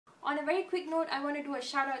On a very quick note, I want to do a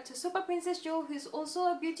shout out to Super Princess Jo, who's also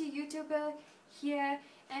a beauty YouTuber here,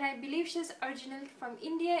 and I believe she's originally from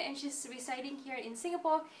India and she's residing here in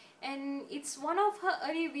Singapore. And it's one of her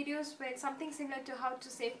early videos where it's something similar to how to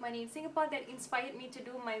save money in Singapore that inspired me to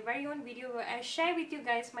do my very own video where I share with you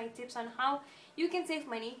guys my tips on how you can save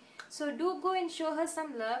money. So do go and show her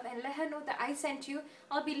some love and let her know that I sent you.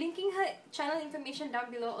 I'll be linking her channel information down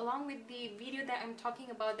below along with the video that I'm talking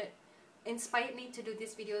about that inspired me to do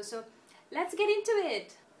this video. So let's get into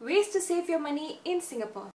it. Ways to save your money in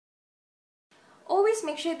Singapore. Always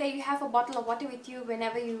make sure that you have a bottle of water with you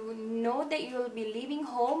whenever you know that you will be leaving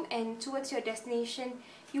home and towards your destination.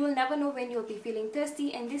 You will never know when you'll be feeling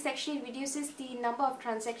thirsty, and this actually reduces the number of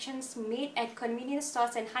transactions made at convenience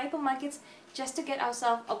stores and hypermarkets just to get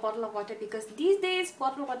ourselves a bottle of water, because these days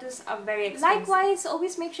bottled waters are very expensive. Likewise,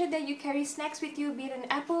 always make sure that you carry snacks with you, be it an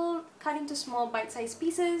apple cut into small bite-sized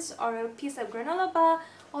pieces or a piece of granola bar,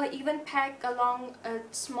 or even pack along a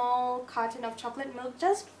small carton of chocolate milk,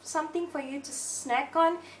 just something for you to snack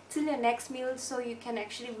on till your next meal, so you can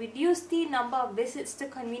actually reduce the number of visits to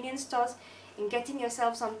convenience stores and getting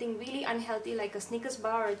yourself something really unhealthy like a Snickers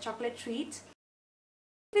bar or a chocolate treat.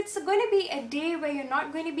 If it's going to be a day where you're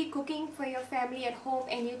not going to be cooking for your family at home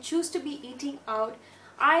and you choose to be eating out,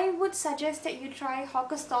 I would suggest that you try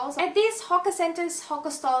hawker stalls. At these hawker centers,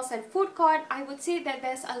 hawker stalls and food court, I would say that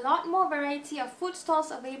there's a lot more variety of food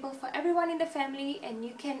stalls available for everyone in the family, and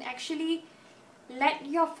you can actually let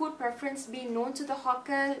your food preference be known to the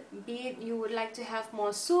hawker, be it you would like to have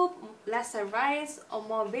more soup, lesser rice or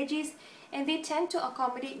more veggies, and they tend to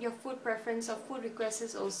accommodate your food preference or food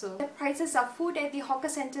requests also. The prices of food at the hawker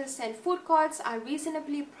centers and food courts are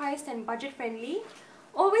reasonably priced and budget friendly.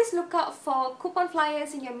 Always look out for coupon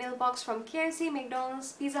flyers in your mailbox from KFC,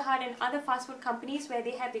 McDonald's, Pizza Hut and other fast food companies where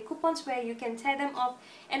they have the coupons where you can tear them off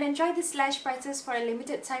and enjoy the slash prices for a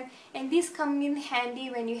limited time, and these come in handy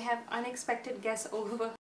when you have unexpected guests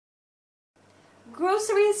over.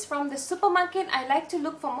 Groceries from the supermarket, I like to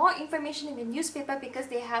look for more information in the newspaper because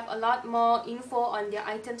they have a lot more info on their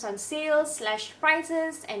items on sale, slash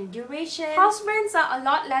prices and duration. House brands are a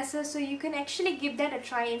lot lesser, so you can actually give that a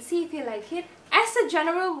try and see if you like it. As a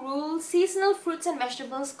general rule, seasonal fruits and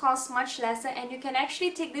vegetables cost much lesser, and you can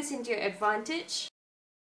actually take this into your advantage.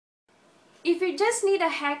 If you just need a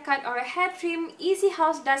haircut or a hair trim, Easy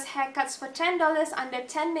House does haircuts for $10 under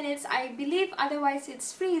 10 minutes. I believe otherwise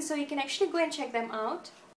it's free, so you can actually go and check them out.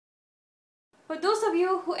 For those of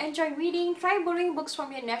you who enjoy reading, try borrowing books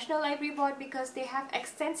from your National Library Board because they have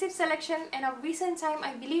extensive selection, and of recent time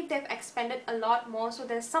I believe they've expanded a lot more, so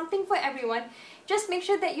there's something for everyone. Just make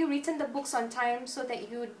sure that you return the books on time so that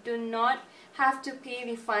you do not have to pay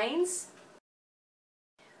the fines.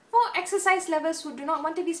 For exercise lovers who do not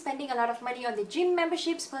want to be spending a lot of money on the gym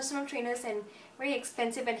memberships, personal trainers and very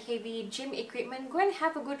expensive and heavy gym equipment, go and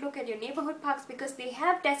have a good look at your neighborhood parks because they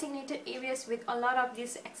have designated areas with a lot of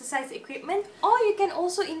this exercise equipment. Or you can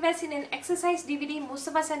also invest in an exercise DVD.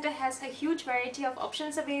 Mustafa Center has a huge variety of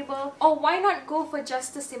options available. Or why not go for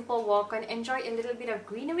just a simple walk and enjoy a little bit of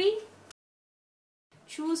greenery?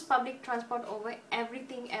 Choose public transport over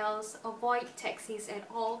everything else. Avoid taxis at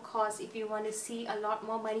all costs if you want to see a lot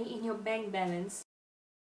more money in your bank balance.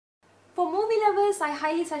 For movie lovers, I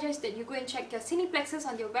highly suggest that you go and check your cineplexes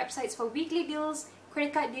on their websites for weekly deals,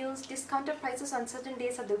 credit card deals, discounted prices on certain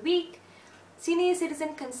days of the week, senior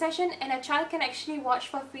citizen concession, and a child can actually watch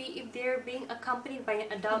for free if they're being accompanied by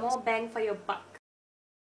an adult. More bang for your buck.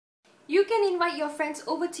 You can invite your friends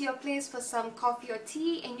over to your place for some coffee or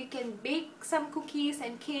tea, and you can bake some cookies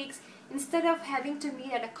and cakes instead of having to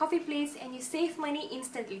meet at a coffee place, and you save money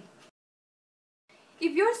instantly.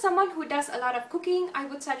 If you're someone who does a lot of cooking, I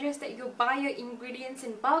would suggest that you buy your ingredients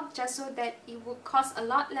in bulk just so that it would cost a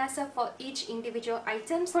lot lesser for each individual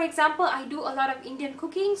item. For example, I do a lot of Indian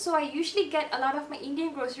cooking, so I usually get a lot of my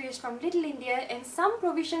Indian groceries from Little India, and some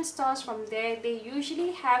provision stores from there, they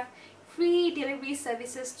usually have free delivery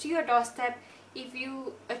services to your doorstep if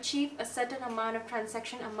you achieve a certain amount of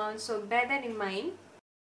transaction amount, so bear that in mind.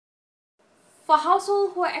 For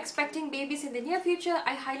households who are expecting babies in the near future,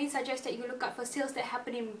 I highly suggest that you look out for sales that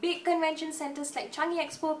happen in big convention centers like Changi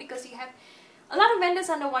Expo, because you have a lot of vendors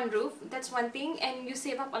under one roof. That's one thing, and you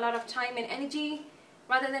save up a lot of time and energy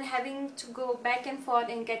rather than having to go back and forth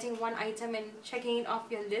and getting one item and checking it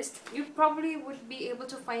off your list. You probably would be able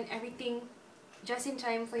to find everything just in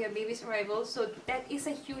time for your baby's arrival, so that is a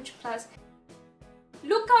huge plus.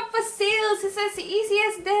 Look out for sales. It's as easy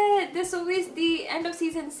as that. There's always the end of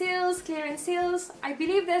season sales, clearance sales. I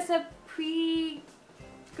believe there's a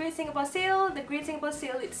Great Singapore sale, the Great Singapore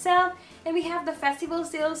sale itself, and we have the festival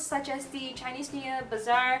sales such as the Chinese New Year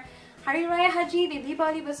Bazaar. Hari Raya Haji, the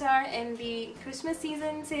Deepavali Bazaar and the Christmas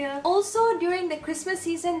season sale. Also during the Christmas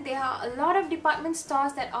season, there are a lot of department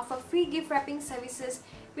stores that offer free gift wrapping services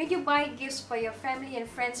when you buy gifts for your family and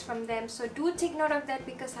friends from them. So do take note of that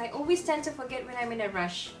because I always tend to forget when I'm in a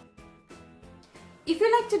rush. If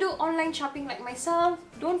you like to do online shopping like myself,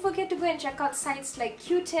 don't forget to go and check out sites like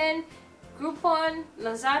Q10, Groupon,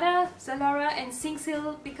 Lazada, Zalora and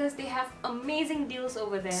SingSale because they have amazing deals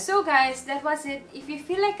over there. So guys, that was it. If you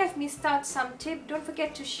feel like I've missed out some tip, don't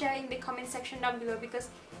forget to share in the comment section down below because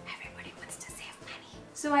everybody wants to save money.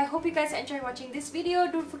 So I hope you guys enjoyed watching this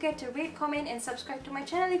video. Don't forget to rate, comment and subscribe to my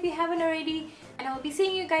channel if you haven't already. And I will be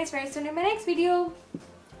seeing you guys very soon in my next video.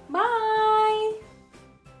 Bye!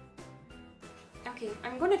 Okay,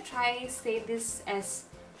 I'm gonna try say this as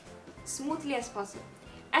smoothly as possible.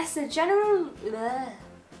 As a general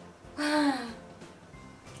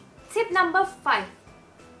tip number 5.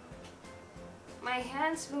 My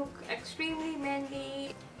hands look extremely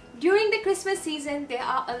manly. During the Christmas season, there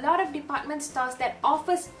are a lot of department stores that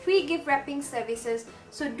offers free gift wrapping services.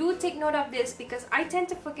 So do take note of this because I tend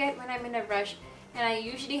to forget when I'm in a rush and I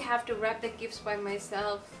usually have to wrap the gifts by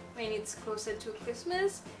myself when it's closer to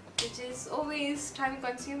Christmas, which is always time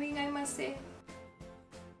consuming, I must say.